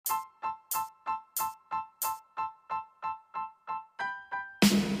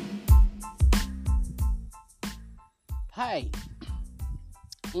Hi,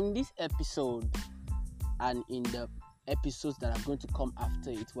 in this episode and in the episodes that are going to come after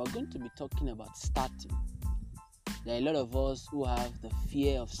it, we're going to be talking about starting. There are a lot of us who have the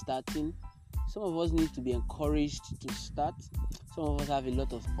fear of starting. Some of us need to be encouraged to start. Some of us have a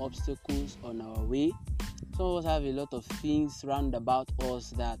lot of obstacles on our way. Some of us have a lot of things round about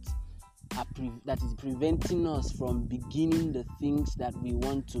us that is preventing us from beginning the things that we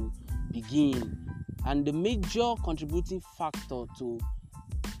want to begin. And the major contributing factor to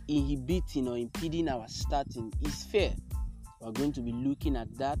inhibiting or impeding our starting is fear. We're going to be looking at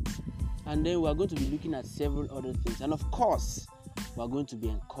that, and then we're going to be looking at several other things. And of course, we're going to be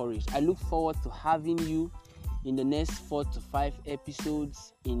encouraged. I look forward to having you in the next 4 to 5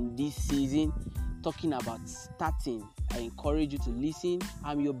 episodes in this season talking about starting. I encourage you to listen.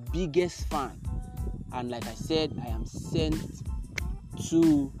 I'm your biggest fan. And like I said, I am sent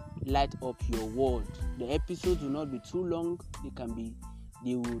to light up your world. The episodes will not be too long.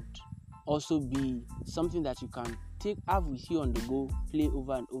 They would also be something that you can have with you on the go, play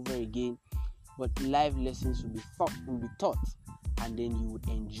over and over again. But live lessons will be taught, and then you would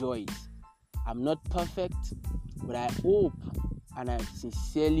enjoy it. I'm not perfect, but I hope and I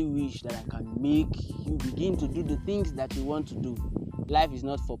sincerely wish that I can make you begin to do the things that you want to do. Life is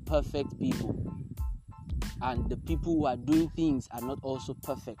not for perfect people, and the people who are doing things are not also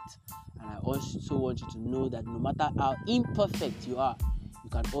perfect. And I also want you to know that no matter how imperfect you are, you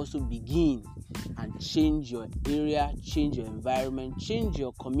can also begin and change your area, change your environment, change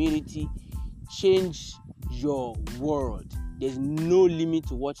your community, change your world. There's no limit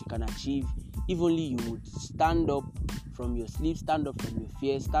to what you can achieve if only you would stand up from your sleep, stand up from your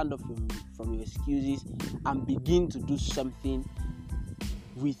fears, stand up from your excuses, and begin to do something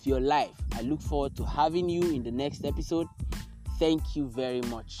with your life. I look forward to having you in the next episode. Thank you very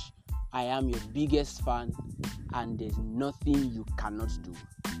much. I am your biggest fan, and there's nothing you cannot do.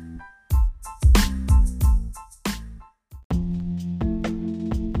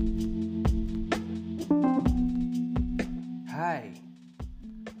 Hi.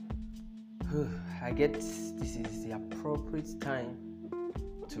 I guess this is the appropriate time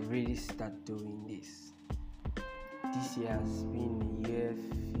to really start doing this. This year has been a year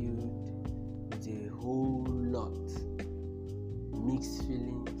filled with a whole lot. Mixed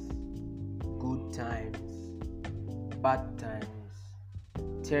feelings, good times, bad times,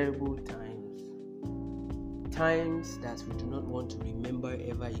 terrible times, times that we do not want to remember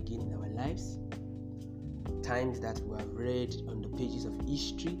ever again in our lives, times that we have read on the pages of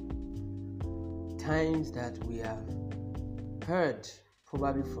history, times that we have heard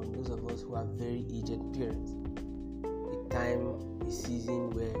probably from those of us who are very aged parents. A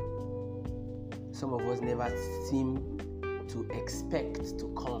season where some of us never seem to expect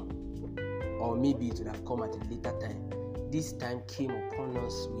to come, or maybe it would have come at a later time. This time came upon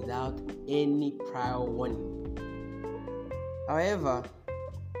us without any prior warning. However,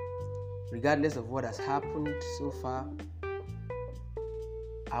 regardless of what has happened so far,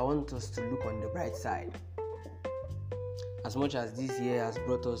 I want us to look on the bright side. As much as this year has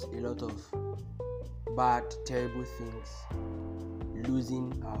brought us a lot of bad, terrible things,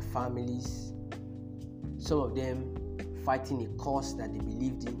 losing our families, some of them fighting a cause that they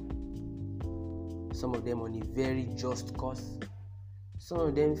believed in, some of them on a very just cause, some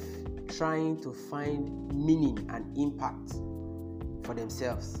of them trying to find meaning and impact for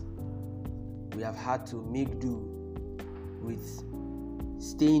themselves. We have had to make do with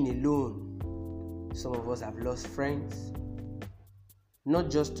staying alone. Some of us have lost friends,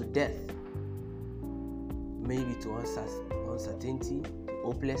 not just to death, maybe to uncertainty, to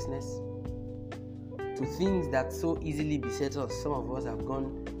hopelessness, to things that so easily beset us. Some of us have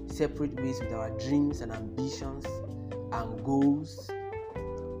gone separate ways with our dreams and ambitions and goals.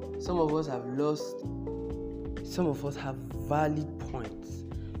 Some of us have valid points,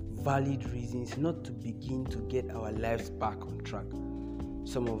 valid reasons not to begin to get our lives back on track.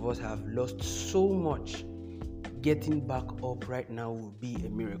 Some of us have lost so much. Getting back up right now will be a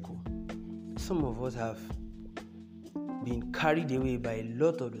miracle. Some of us have been carried away by a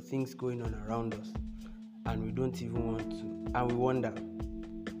lot of the things going on around us, and we don't even want to, and we wonder,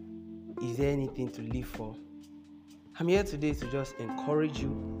 is there anything to live for? I'm here today to just encourage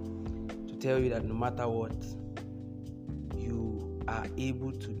you, to tell you that no matter what, you are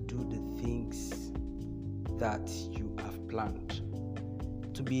able to do the things that you have planned.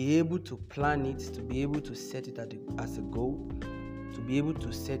 To be able to plan it, to be able to set it as a goal, to be able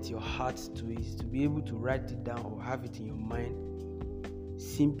to set your heart to it, to be able to write it down or have it in your mind,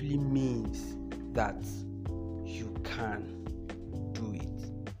 simply means that you can do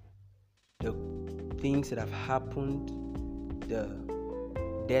it. The things that have happened the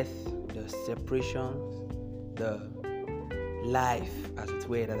death, the separations, the life, as it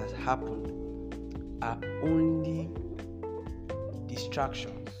were, that has happened are only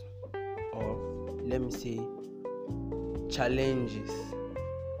distractions, or let me say challenges,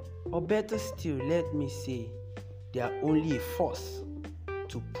 or better still, let me say they are only a force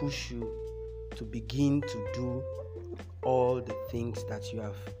to push you to begin to do all the things that you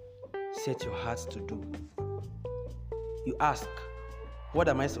have set your heart to do. You ask, what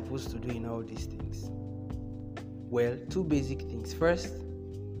am I supposed to do in all these things? Well, two basic things. First,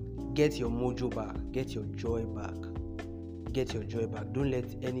 get your mojo back, get your joy back. Get your joy back. Don't let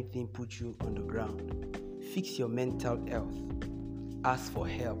anything put you on the ground. Fix your mental health. Ask for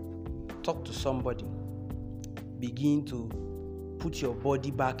help. Talk to somebody. Begin to put your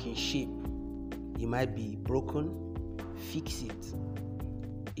body back in shape. It might be broken, fix it.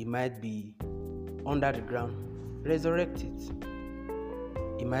 It might be under the ground, resurrect it.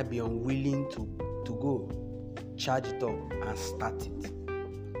 It might be unwilling to go, charge it up and start it.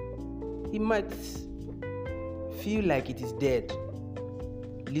 It might feel like it is dead.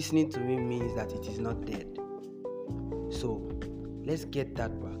 Listening to me means that it is not dead. So let's get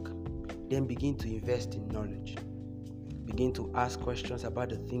that back. Then begin to invest in knowledge. Begin to ask questions about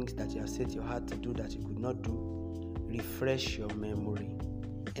the things that you have set your heart to do that you could not do. Refresh your memory.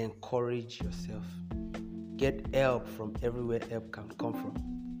 Encourage yourself. Get help from everywhere help can come from.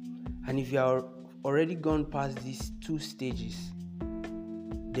 And if you are already gone past these two stages,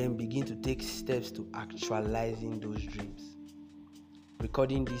 then begin to take steps to actualizing those dreams.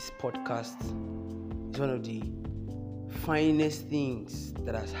 Recording this podcast is one of the finest things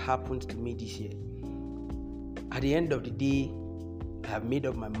that has happened to me this year. At the end of the day, I have made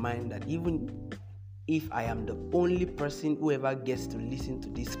up my mind that even if I am the only person who ever gets to listen to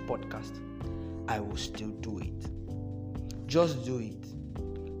this podcast, I will still do it. Just do it.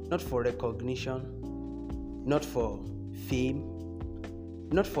 Not for recognition, not for fame,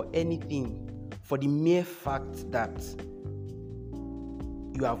 not for anything, for the mere fact that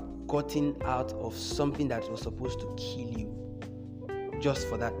you have gotten out of something that was supposed to kill you. Just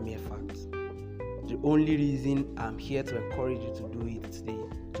for that mere fact. The only reason I'm here to encourage you to do it today,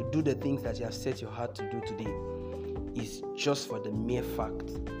 to do the things that you have set your heart to do today, is just for the mere fact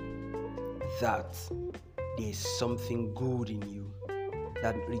that there is something good in you.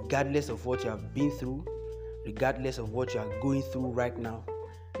 That regardless of what you have been through, regardless of what you are going through right now,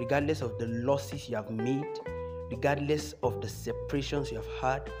 regardless of the losses you have made, regardless of the separations you have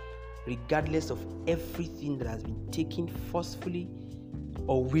had, regardless of everything that has been taken forcefully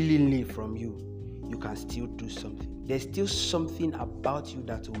or willingly from you, you can still do something. There's still something about you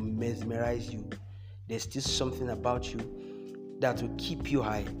that will mesmerize you. There's still something about you that will keep you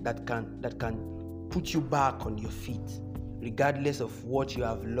high, that can put you back on your feet. Regardless of what you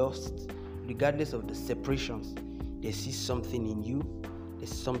have lost, regardless of the separations, there's still something in you,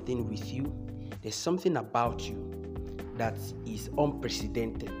 there's something with you, there's something about you that is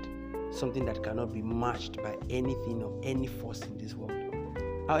unprecedented, something that cannot be matched by anything or any force in this world.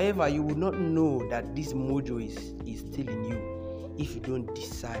 However, you will not know that this mojo is still in you if you don't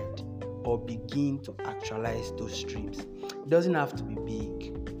decide or begin to actualize those dreams. It doesn't have to be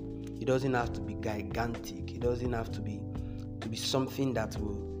big. It doesn't have to be gigantic. It doesn't have to be something that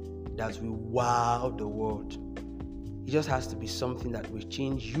will wow the world. It just has to be something that will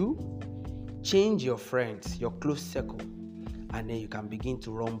change you, change your friends, your close circle, and then you can begin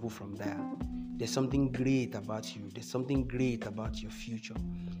to rumble from there. There's something great about you. There's something great about your future.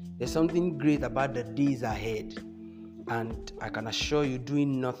 There's something great about the days ahead. And I can assure you,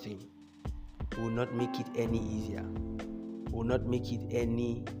 doing nothing will not make it any easier, will not make it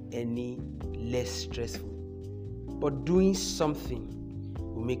any less stressful. But doing something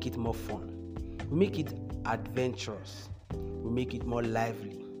will make it more fun, will make it adventurous, will make it more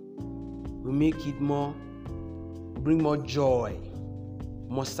lively, will make it bring more joy,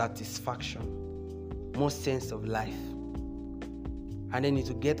 more satisfaction, more sense of life. And then it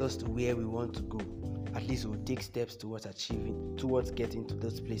will get us to where we want to go. At least we'll take steps towards getting to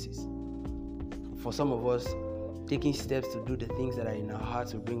those places. For some of us, taking steps to do the things that are in our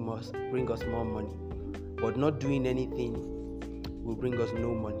hearts will bring us more money. But not doing anything will bring us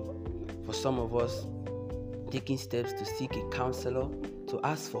no money. For some of us, taking steps to seek a counselor, to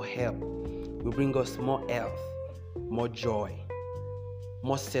ask for help, will bring us more health, more joy,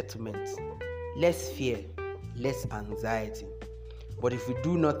 more settlement, less fear, less anxiety. But if we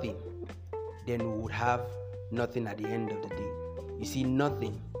do nothing, then we would have nothing at the end of the day. You see,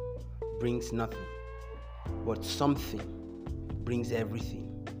 nothing brings nothing, but something brings everything.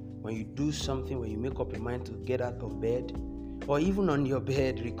 When you do something, when you make up your mind to get out of bed, or even on your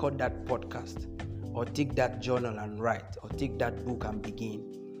bed, record that podcast, or take that journal and write, or take that book and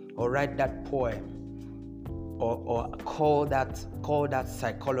begin, or write that poem, or call that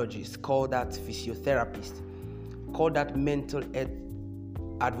psychologist, call that physiotherapist, call that mental health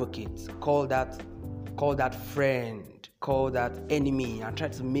advocate, call that friend, call that enemy, and try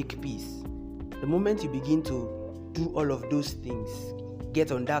to make peace. The moment you begin to do all of those things,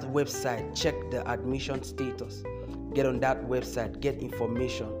 get on that website, check the admission status, get on that website, get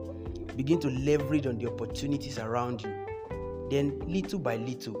information, begin to leverage on the opportunities around you, then little by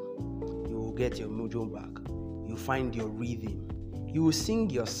little, you will get your mojo back. You find your rhythm. You will sing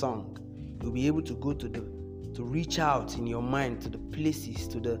your song. You'll be able to go to reach out in your mind to the places,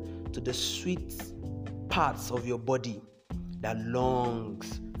 to the sweet parts of your body that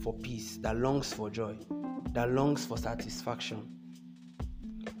longs for peace, that longs for joy, that longs for satisfaction.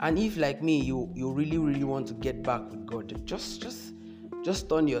 And if, like me, you really, really want to get back with God, just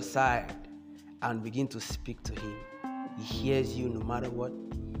turn your side and begin to speak to Him. He hears you no matter what.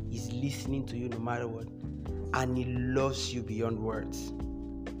 He's listening to you no matter what. And He loves you beyond words.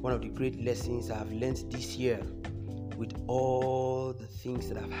 One of the great lessons I have learned this year, with all the things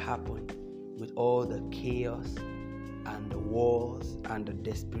that have happened, with all the chaos and the wars and the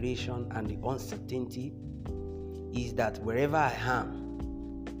desperation and the uncertainty, is that wherever I am,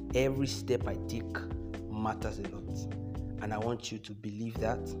 every step I take matters a lot. And I want you to believe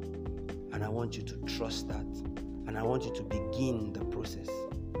that, and I want you to trust that, and I want you to begin the process.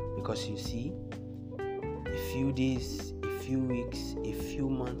 Because you see, a few days, a few weeks, a few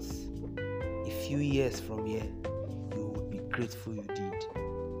months, a few years from here, you will be grateful you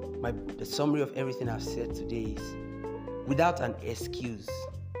did. The summary of everything I've said today is, without an excuse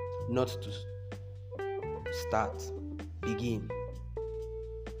not to start, begin.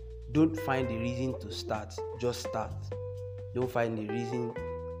 Don't find a reason to start, just start. Don't find a reason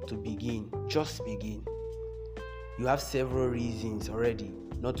to begin, just begin. You have several reasons already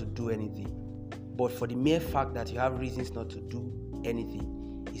not to do anything. But for the mere fact that you have reasons not to do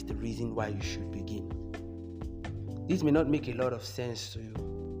anything is the reason why you should begin. This may not make a lot of sense to you,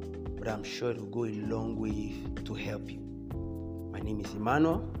 but I'm sure it will go a long way to help you. My name is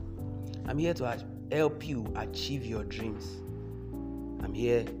Emmanuel. I'm here to help you achieve your dreams. I'm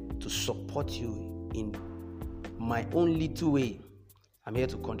here to support you in my own little way. I'm here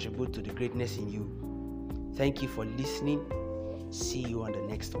to contribute to the greatness in you. Thank you for listening. See you on the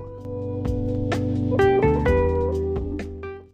next one.